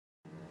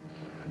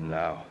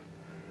Now,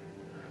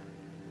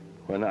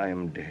 when I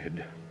am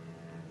dead,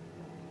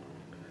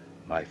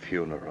 my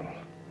funeral,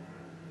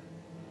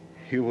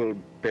 you will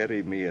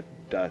bury me at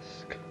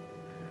dusk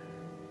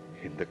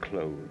in the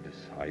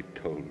clothes I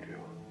told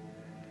you.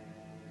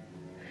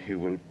 You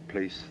will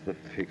place the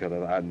figure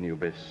of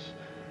Anubis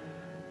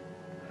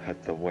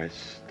at the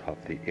west of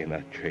the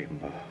inner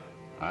chamber.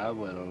 I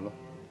will.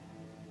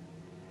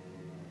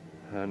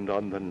 And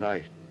on the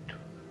night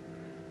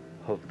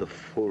of the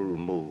full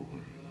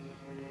moon,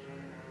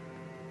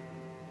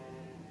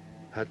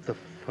 at the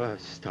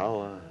first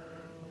hour,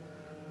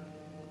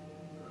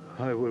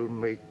 I will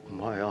make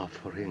my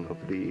offering of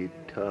the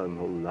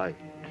eternal light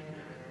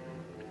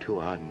to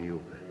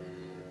Anubis,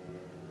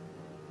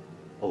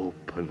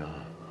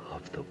 opener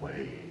of the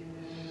ways.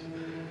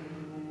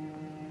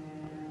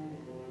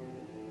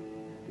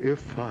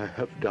 If I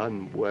have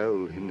done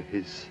well in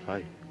his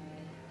sight,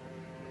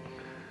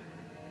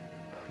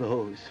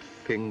 those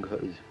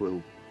fingers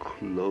will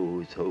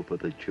close over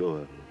the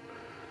jewel,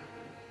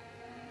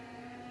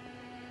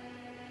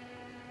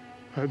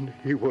 and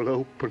he will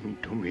open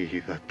to me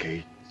the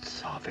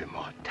gates of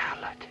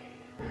immortality.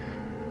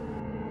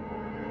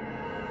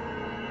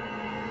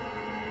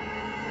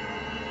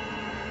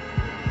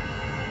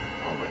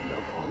 When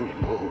the full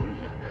moon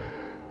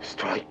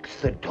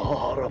strikes the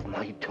door of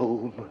my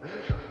tomb,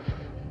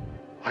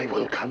 I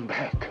will come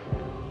back.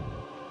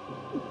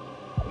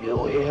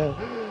 You hear?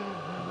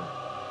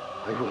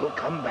 I will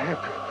come back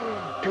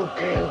to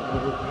kill.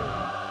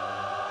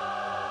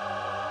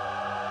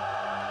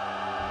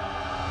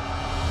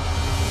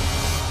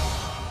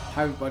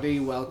 Hi everybody,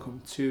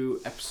 welcome to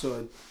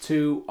episode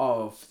 2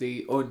 of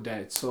the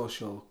Undead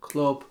Social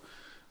Club.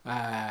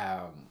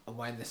 I'm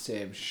wearing the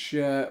same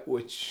shirt,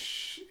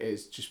 which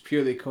is just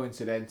purely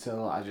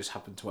coincidental. I just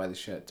happened to wear the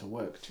shirt to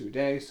work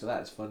today, so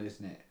that's fun,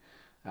 isn't it?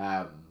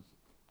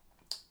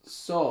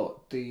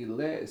 So the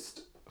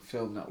latest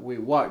film that we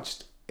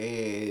watched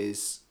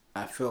is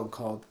a film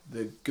called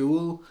The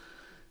Ghoul,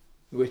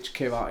 which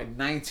came out in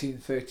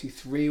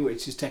 1933,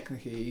 which is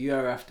technically a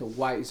year after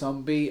White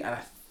Zombie, and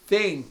I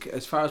think,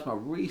 as far as my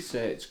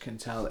research can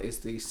tell, is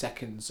the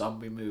second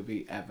zombie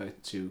movie ever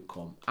to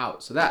come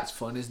out. So that's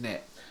fun, isn't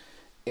it?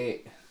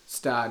 It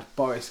starred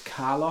Boris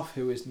Karloff,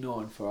 who is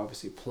known for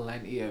obviously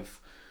plenty of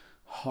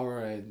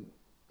horror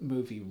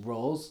movie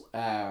roles.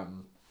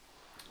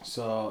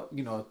 So,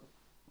 you know,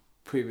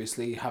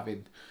 previously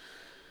having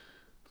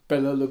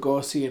Bela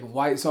Lugosi in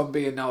White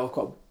Zombie, and now I've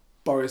got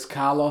Boris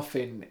Karloff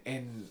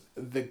in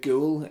The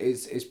Ghoul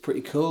is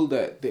pretty cool.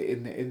 That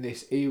in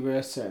this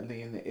era,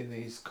 certainly in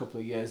these couple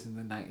of years in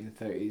the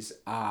 1930s,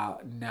 are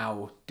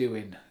now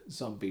doing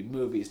zombie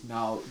movies.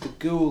 Now The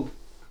Ghoul,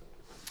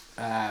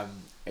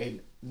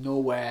 in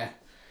nowhere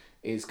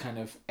is kind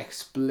of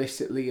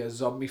explicitly a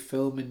zombie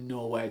film, and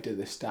nowhere do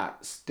they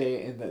start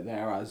stating that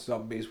there are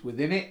zombies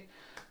within it.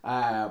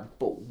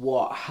 But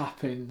what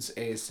happens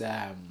is,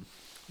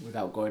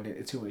 without going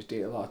into too much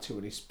detail or too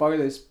many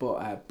spoilers,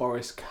 but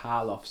Boris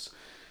Karloff's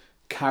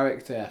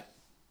character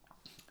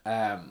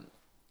kind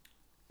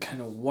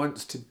of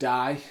wants to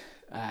die,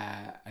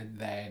 and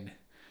then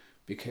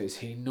because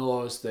he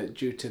knows that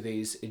due to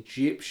these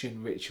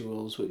Egyptian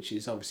rituals, which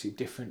is obviously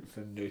different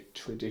from the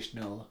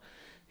traditional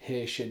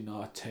Haitian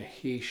or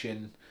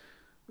Tahitian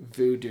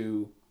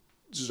voodoo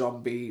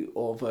zombie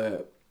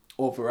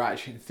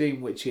overarching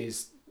theme, which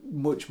is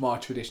much more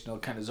traditional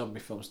kind of zombie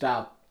film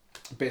style.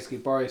 Basically,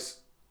 Boris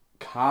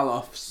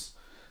Karloff's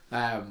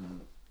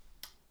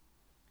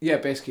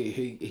basically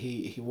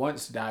he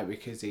wants to die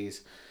because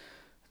he's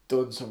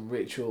done some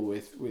ritual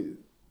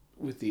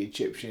with the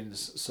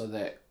Egyptians so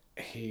that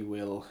he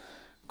will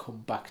come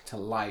back to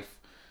life,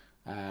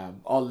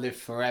 or live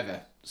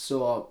forever.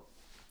 So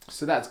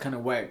that's kind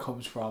of where it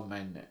comes from,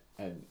 and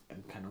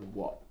kind of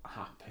what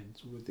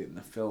happens within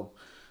the film.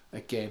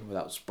 Again,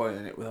 without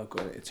spoiling it, without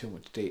going into too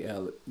much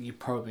detail, you're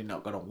probably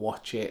not going to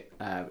watch it.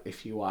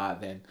 If you are,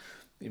 then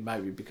it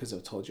might be because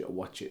I've told you to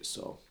watch it,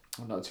 so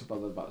I'm not too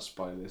bothered about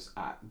spoilers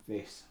at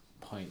this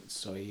point.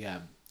 So he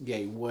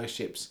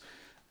worships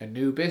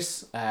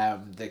Anubis,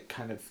 the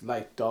kind of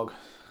like dog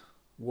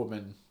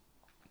woman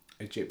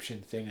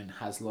Egyptian thing, and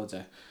has loads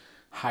of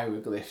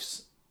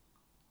hieroglyphs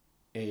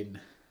in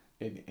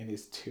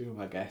his tomb,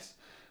 I guess,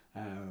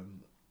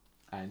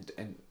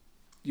 and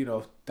you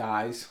know,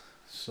 dies,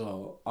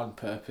 so on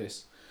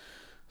purpose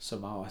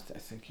somehow. I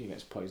think he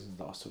gets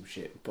poisoned or some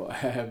shit, but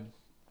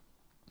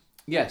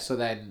so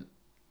then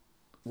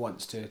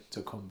wants to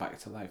come back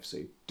to life. So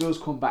he does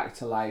come back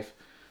to life,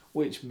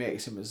 which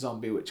makes him a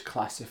zombie, which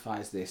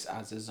classifies this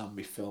as a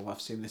zombie film.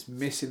 I've seen this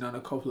missing on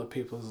a couple of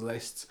people's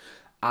lists.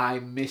 I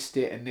missed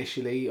it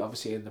initially.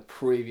 Obviously, in the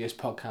previous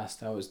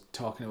podcast, I was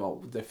talking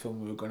about the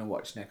film we were going to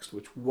watch next,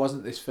 which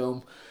wasn't this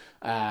film.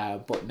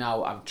 But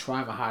now I'm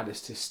trying my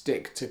hardest to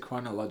stick to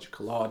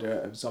chronological order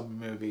of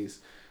zombie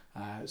movies.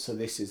 So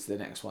this is the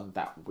next one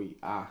that we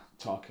are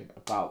talking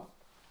about.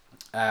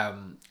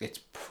 It's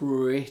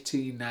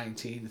pretty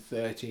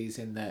 1930s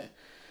in that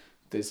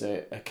there's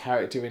a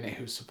character in it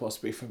who's supposed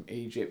to be from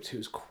Egypt,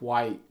 who's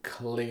quite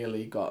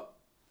clearly got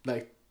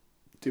like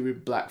doing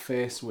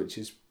blackface, which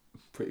is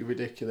pretty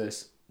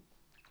ridiculous.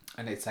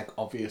 And it's like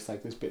obvious,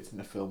 like there's bits in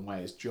the film where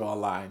his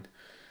jawline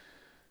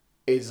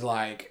is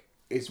like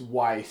is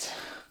white,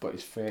 but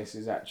his face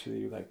is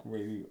actually like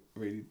really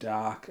really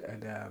dark.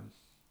 And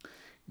you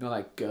know,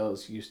 like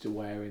girls used to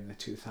wear in the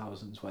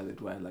 2000s, where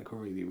they'd wear like a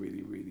really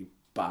really really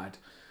bad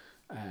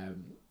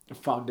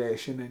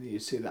foundation, and you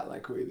see that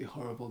like really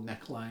horrible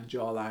neckline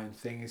jawline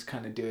thing. Is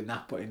kind of doing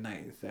that, but in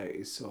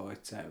 1930s. So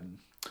it's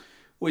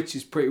which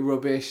is pretty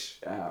rubbish,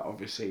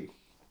 obviously.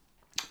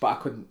 But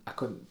I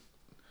couldn't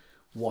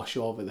wash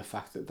over the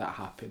fact that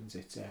happens.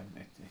 It's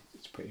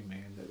pretty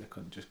mean that they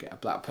couldn't just get a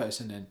black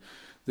person in.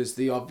 There's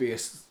the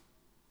obvious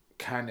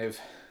kind of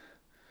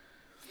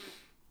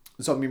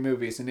zombie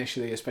movies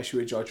initially,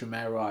 especially with George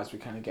Romero, as we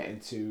kind of get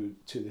into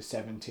the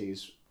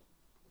 70s.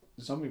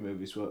 Zombie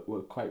movies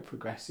were quite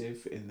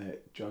progressive in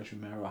that George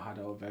Romero had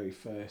our very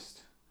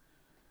first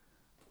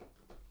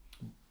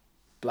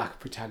black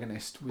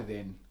protagonist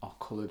or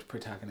coloured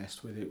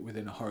protagonist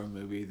within a horror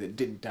movie that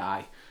didn't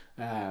die.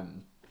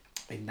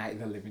 In Night of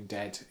the Living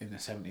Dead in the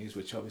 70s,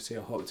 which obviously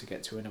I hope to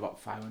get to in about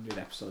 500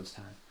 episodes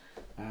time.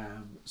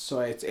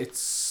 So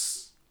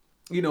it's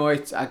you know,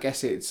 I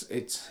guess it's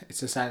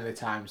a sign of the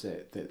times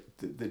that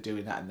they're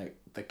doing that, and that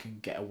they can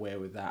get away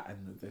with that,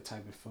 and the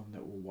type of film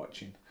that we're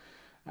watching.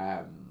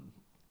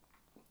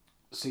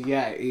 So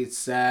yeah,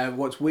 it's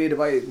what's weird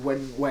about it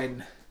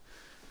when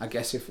I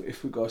guess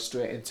if we go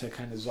straight into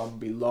kind of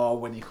zombie lore,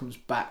 when he comes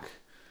back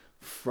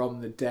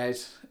from the dead,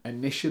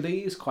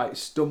 initially he's quite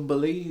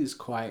stumbly, he's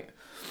quite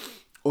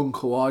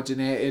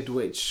uncoordinated,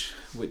 which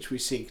we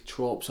see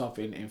tropes of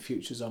in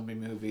future zombie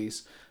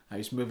movies.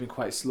 He's moving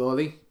quite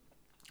slowly,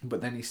 but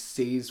then he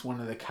sees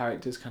one of the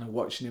characters kind of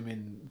watching him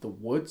in the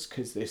woods,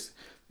 because this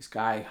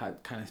guy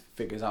had kind of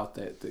figures out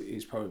that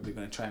he's probably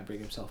going to try and bring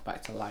himself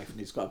back to life, and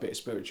he's got a bit of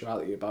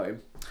spirituality about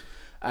him.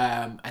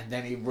 And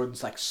then he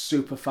runs like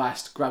super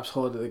fast, grabs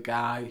hold of the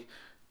guy,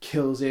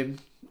 kills him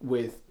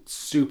with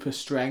super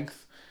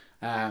strength.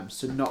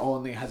 So not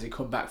only has he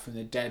come back from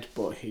the dead,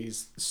 but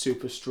he's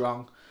super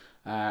strong,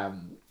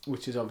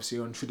 which is obviously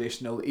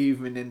untraditional.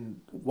 Even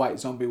in White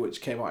Zombie,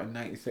 which came out in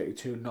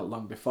 1932, not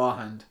long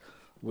beforehand,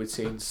 we'd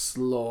seen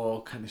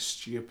slow, kind of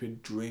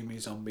stupid, dreamy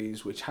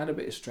zombies, which had a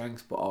bit of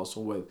strength, but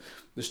also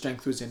the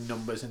strength was in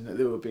numbers, and that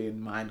they were being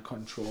mind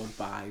controlled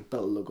by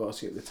Bela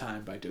Lugosi at the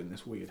time by doing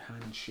this weird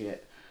hand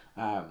shit.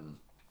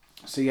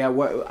 So yeah,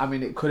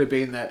 it could have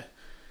been that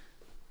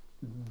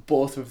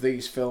both of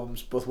these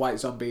films, both White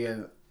Zombie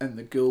and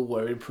the Ghoul,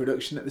 were in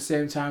production at the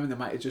same time, and they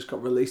might have just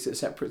got released at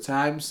separate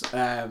times.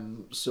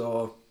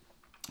 So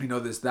you know,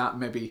 there's that.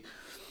 Maybe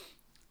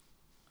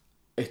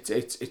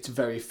it's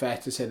very fair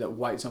to say that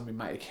White Zombie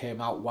might have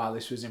came out while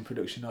this was in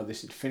production, or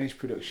this had finished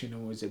production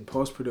and was in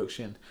post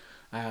production.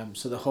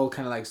 So the whole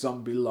kind of like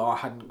zombie lore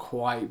hadn't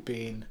quite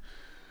been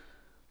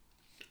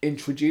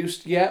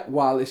introduced yet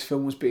while this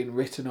film was being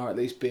written, or at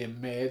least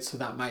being made. So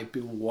that might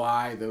be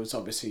why there was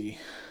obviously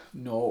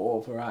no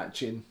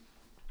overarching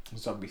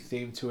zombie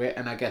theme to it.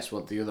 And I guess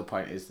what the other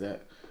point is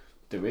that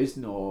there is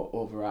no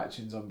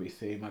overarching zombie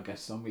theme. I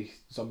guess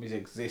zombies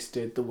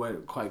existed, they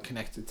weren't quite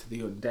connected to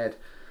the undead.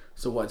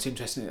 So what's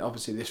interesting,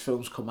 obviously this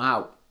film's come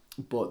out,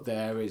 but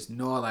there's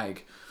no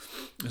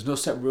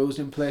set rules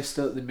in place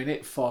still at the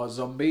minute for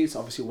zombies.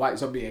 Obviously White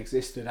Zombie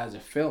existed as a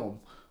film,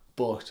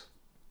 but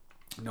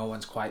no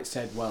one's quite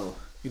said, well,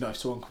 you know, if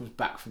someone comes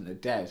back from the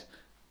dead,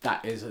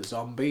 that is a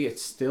zombie.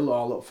 It's still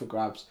all up for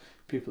grabs.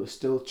 People are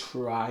still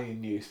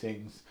trying new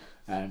things.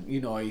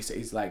 You know,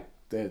 he's like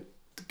the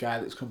guy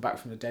that's come back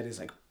from the dead is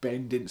like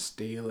bending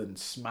steel and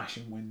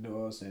smashing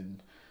windows,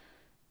 and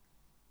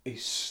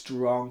he's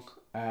strong.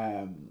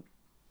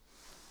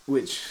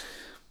 Which,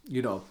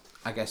 you know,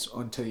 I guess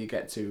until you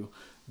get to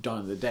Dawn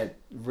of the Dead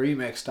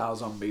remake style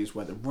zombies,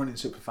 where they're running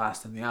super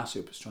fast and they are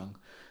super strong,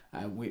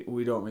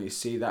 we don't really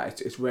see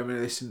that. It's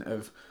reminiscent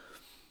of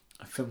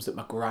films that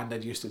my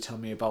granddad used to tell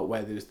me about,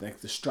 where there's like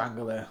the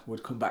strangler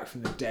would come back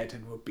from the dead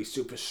and would be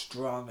super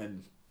strong,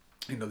 and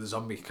you know, the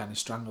zombie kind of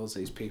strangles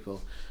these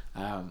people.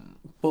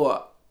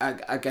 But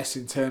I guess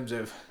in terms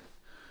of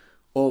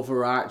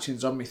overarching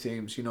zombie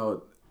themes, you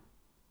know,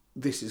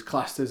 this is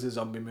classed as a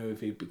zombie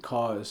movie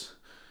because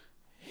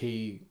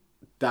he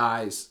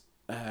dies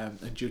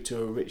and due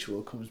to a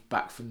ritual comes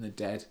back from the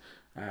dead,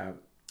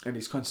 and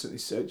he's constantly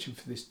searching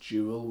for this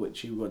jewel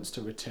which he wants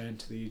to return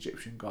to the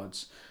Egyptian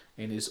gods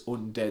in his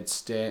undead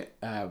state,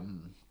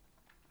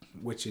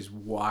 which is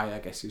why I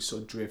guess he's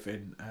so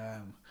driven.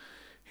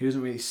 He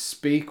doesn't really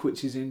speak,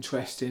 which is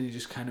interesting. He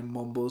just kind of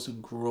mumbles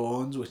and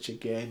groans, which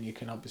again you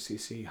can obviously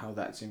see how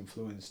that's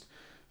influenced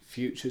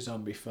future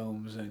zombie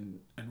films and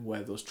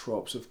where those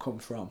tropes have come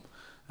from.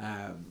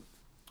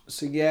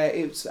 So yeah,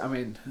 it's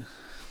an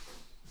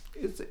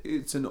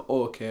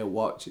okay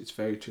watch. It's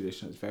very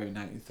traditional. It's very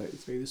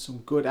 1933. There's some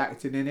good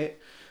acting in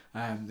it.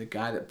 The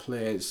guy that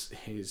plays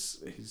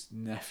his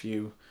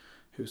nephew,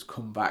 who's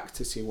come back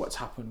to see what's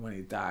happened when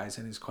he dies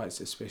and is quite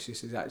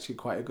suspicious, is actually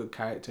quite a good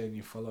character, and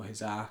you follow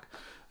his arc.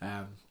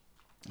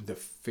 The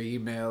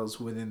females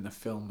within the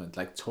film are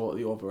like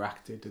totally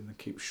overacted, and they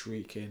keep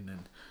shrieking,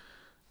 and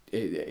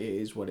it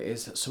is what it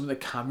is. Some of the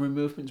camera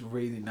movement's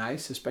really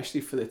nice,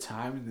 especially for the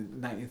time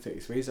in the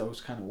 1933s. I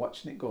was kind of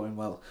watching it going,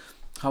 well,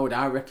 how would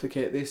I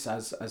replicate this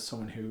as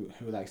someone who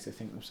likes to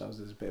think themselves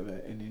as a bit of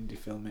an indie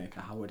filmmaker?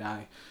 How would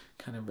I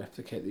kind of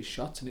replicate these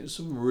shots? And it was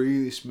some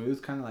really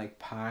smooth kind of like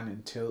pan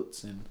and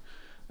tilts, and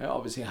it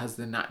obviously has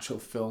the natural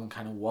film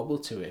kind of wobble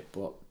to it.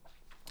 But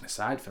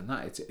aside from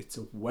that, it's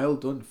a well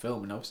done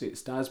film, and obviously it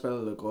stars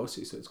Bela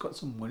Lugosi, so it's got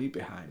some money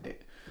behind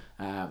it.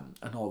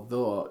 And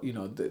although, you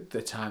know,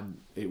 the time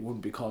it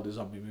wouldn't be called a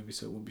zombie movie,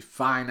 so it wouldn't be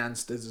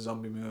financed as a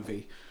zombie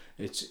movie,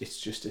 it's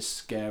just a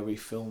scary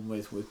film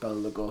with Bela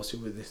Lugosi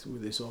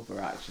with this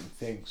overarching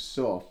thing.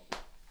 So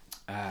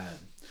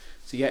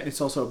yeah, and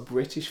it's also a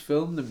British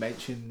film. They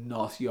mention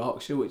North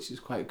Yorkshire, which is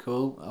quite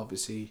cool.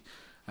 Obviously,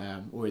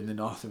 we're in the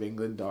north of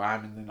England, or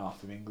I'm in the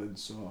north of England,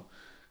 so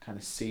kind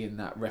of seeing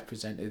that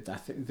represented. I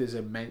think there's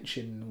a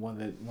mention,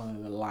 one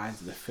of the lines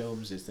of the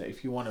films is that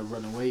if you want to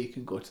run away, you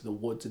can go to the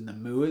woods and the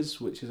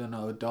moors, which is on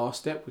our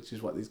doorstep, which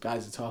is what these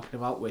guys are talking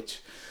about,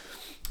 which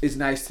is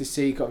nice to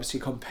see, obviously,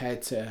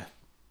 compared to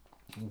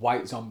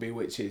White Zombie,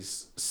 which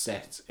is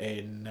set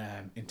in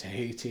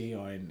Tahiti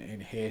or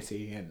in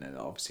Haiti, and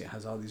obviously it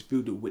has all these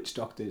voodoo witch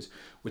doctors,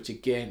 which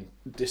again,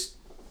 just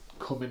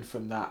coming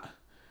from that,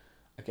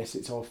 I guess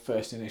it's our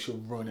first initial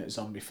run at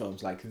zombie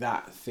films. Like,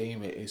 that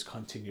theme, it is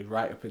continued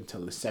right up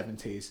until the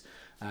 70s,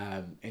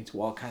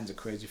 into all kinds of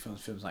crazy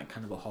films like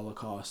Cannibal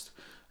Holocaust,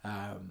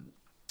 that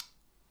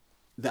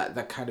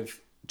kind of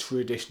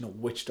traditional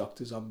witch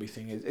doctor zombie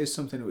thing is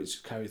something which is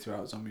carried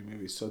throughout zombie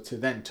movies. So to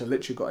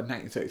literally got a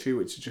 1933,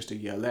 which is just a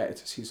year later,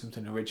 to see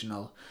something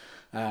original,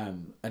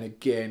 and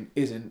again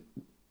isn't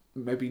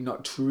maybe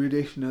not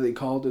traditionally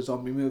called a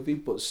zombie movie,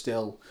 but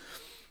still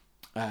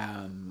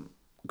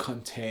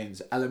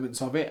contains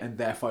elements of it, and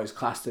therefore is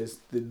classed as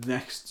the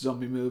next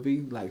zombie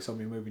movie, like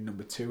zombie movie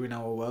number 2 in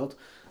our world,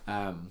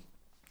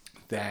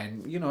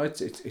 then, you know,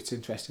 it's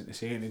interesting to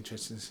see, and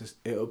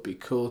it'll be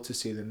cool to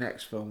see the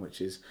next film, which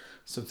is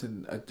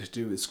something to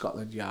do with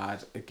Scotland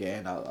Yard.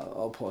 Again,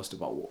 I'll post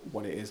about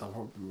what it is. I'll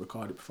probably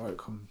record it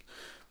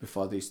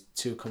before these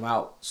two come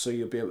out, so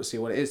you'll be able to see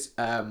what it is.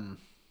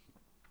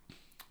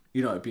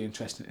 You know, it'd be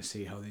interesting to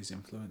see how these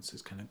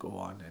influences kind of go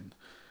on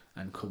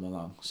and come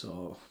along.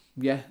 So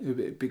yeah,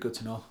 it'd be good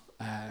to know.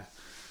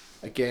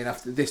 Again,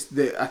 after this,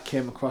 I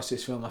came across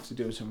this film after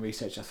doing some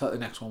research. I thought the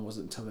next one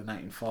wasn't until the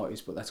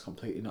 1940s, but that's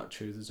completely not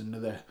true. There's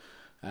another.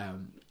 I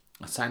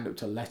signed up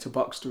to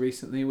Letterboxd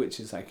recently, which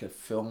is like a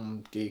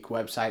film geek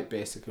website,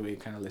 basically, where you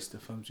kind of list the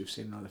films you've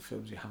seen and other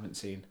films you haven't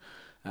seen,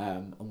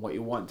 and what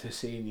you want to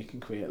see, and you can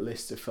create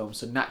lists of films.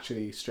 So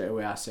naturally, straight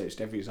away, I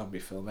searched every zombie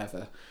film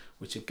ever,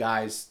 which a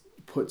guys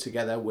put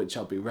together, which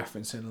I'll be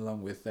referencing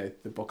along with the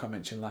book I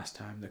mentioned last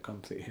time, The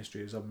Complete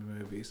History of Zombie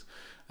Movies,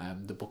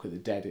 the Book of the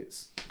Dead,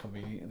 it's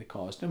conveniently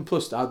caused. And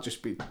plus, I'll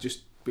just be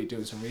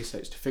doing some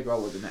research to figure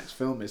out what the next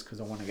film is,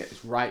 because I want to get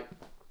this right.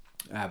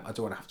 I don't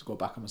want to have to go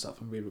back on myself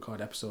and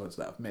re-record episodes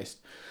that I've missed.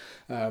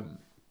 But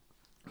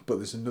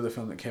there's another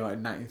film that came out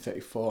in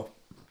 1934,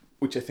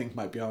 which I think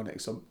might be our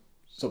next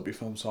zombie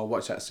film, so I'll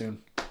watch that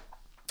soon,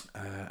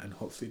 and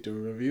hopefully do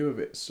a review of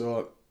it.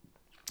 So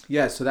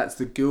yeah, so that's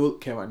The Ghoul.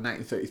 Came out in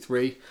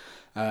 1933.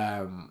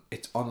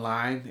 It's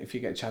online if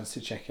you get a chance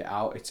to check it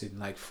out. It's in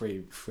like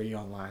free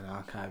online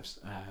archives.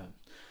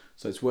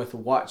 So it's worth a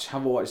watch.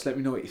 Have a watch. Let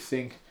me know what you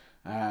think.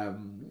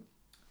 And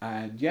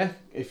yeah,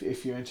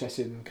 if you're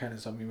interested in kind of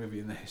zombie movie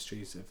and the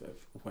histories of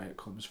where it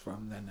comes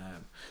from,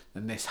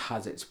 then this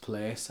has its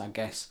place. I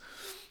guess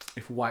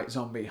if White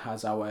Zombie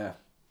has our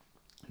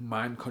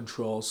mind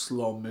control,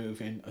 slow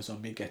moving, a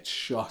zombie gets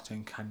shot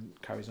and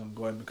carries on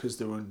going because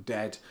they're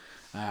undead.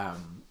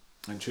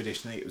 And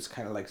traditionally it was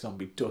kind of like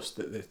zombie dust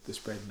that they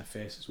spread in the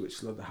faces, which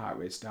slowed the heart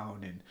rates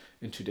down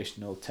in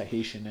traditional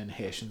Tahitian and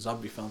Haitian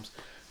zombie films.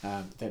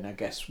 Then I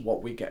guess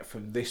what we get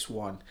from this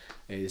one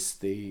is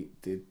the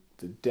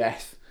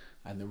death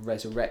and the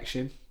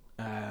resurrection,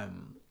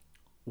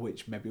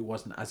 which maybe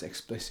wasn't as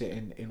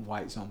explicit in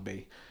White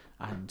Zombie,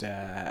 and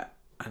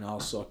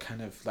also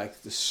kind of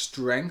like the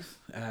strength,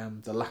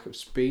 the lack of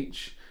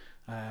speech,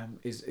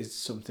 is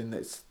something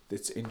that's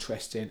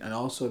interesting, and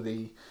also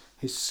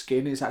his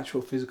skin, his actual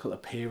physical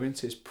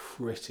appearance is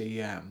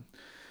pretty,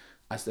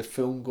 as the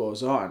film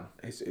goes on,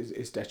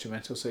 is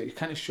detrimental. So it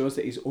kind of shows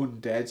that he's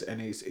undead and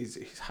he's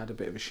had a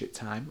bit of a shit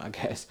time, I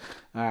guess,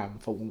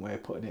 for one way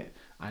of putting it,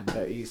 and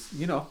that he's,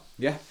 you know,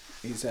 yeah,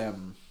 he's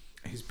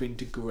been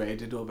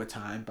degraded over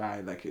time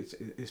by like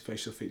his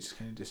facial features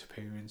kind of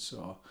disappearing.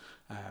 So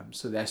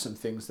there's some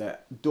things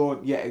that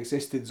don't yet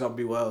exist in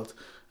zombie world,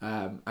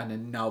 and are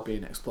now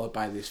being explored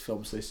by this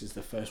film. So this is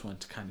the first one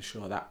to kind of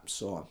show that.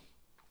 So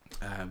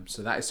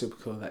that is super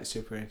cool. That is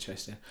super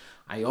interesting.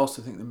 I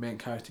also think the main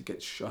character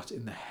gets shot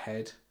in the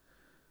head.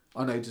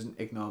 Oh no, he doesn't.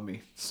 Ignore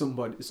me.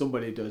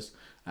 Somebody does,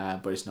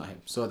 but it's not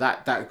him. So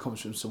that comes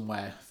from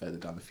somewhere further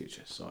down the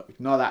future. So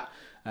ignore that.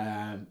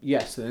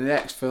 So the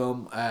next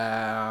film comes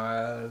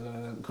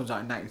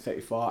out in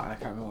 1934, and I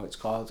can't remember what it's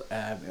called.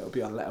 It'll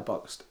be on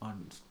Letterboxd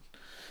on.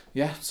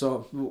 Yeah,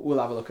 so we'll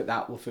have a look at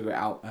that. We'll figure it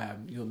out.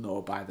 You'll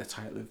know by the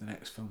title of the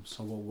next film.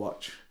 So we'll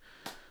watch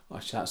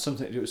watch that.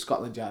 Something to do with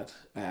Scotland Yard.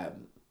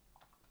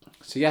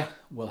 So yeah,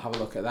 we'll have a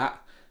look at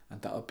that,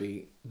 and that'll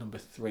be number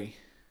 3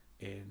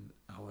 in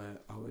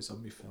our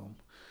zombie film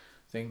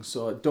thing.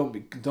 So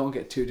don't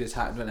get too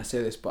disheartened when I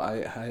say this, but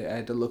I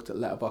had looked at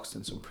Letterboxd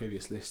and some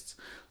previous lists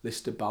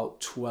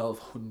about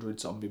 1,200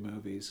 zombie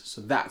movies.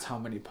 So that's how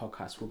many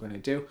podcasts we're going to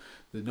do.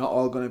 They're not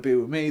all going to be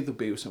with me. They'll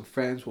be with some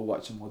friends. We'll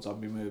watch some more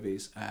zombie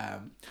movies.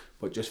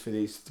 But just for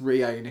these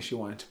 3, I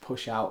initially wanted to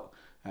push out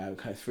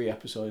kind of 3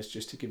 episodes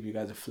just to give you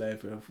guys a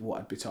flavour of what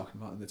I'd be talking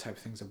about and the type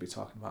of things I'd be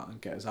talking about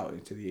and get us out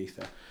into the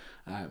ether.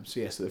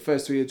 So the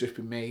first 3 will just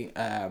be me.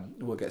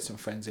 We'll get some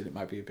friends in. It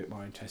might be a bit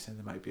more interesting.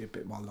 There might be a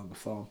bit more longer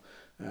form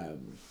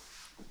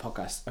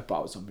podcast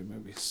about zombie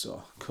movies.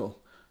 So cool.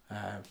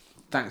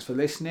 Thanks for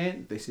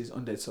listening. This is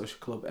Undead Social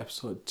Club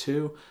episode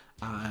 2,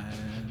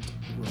 and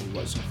we'll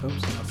watch some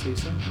films and I'll see you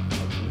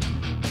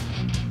soon.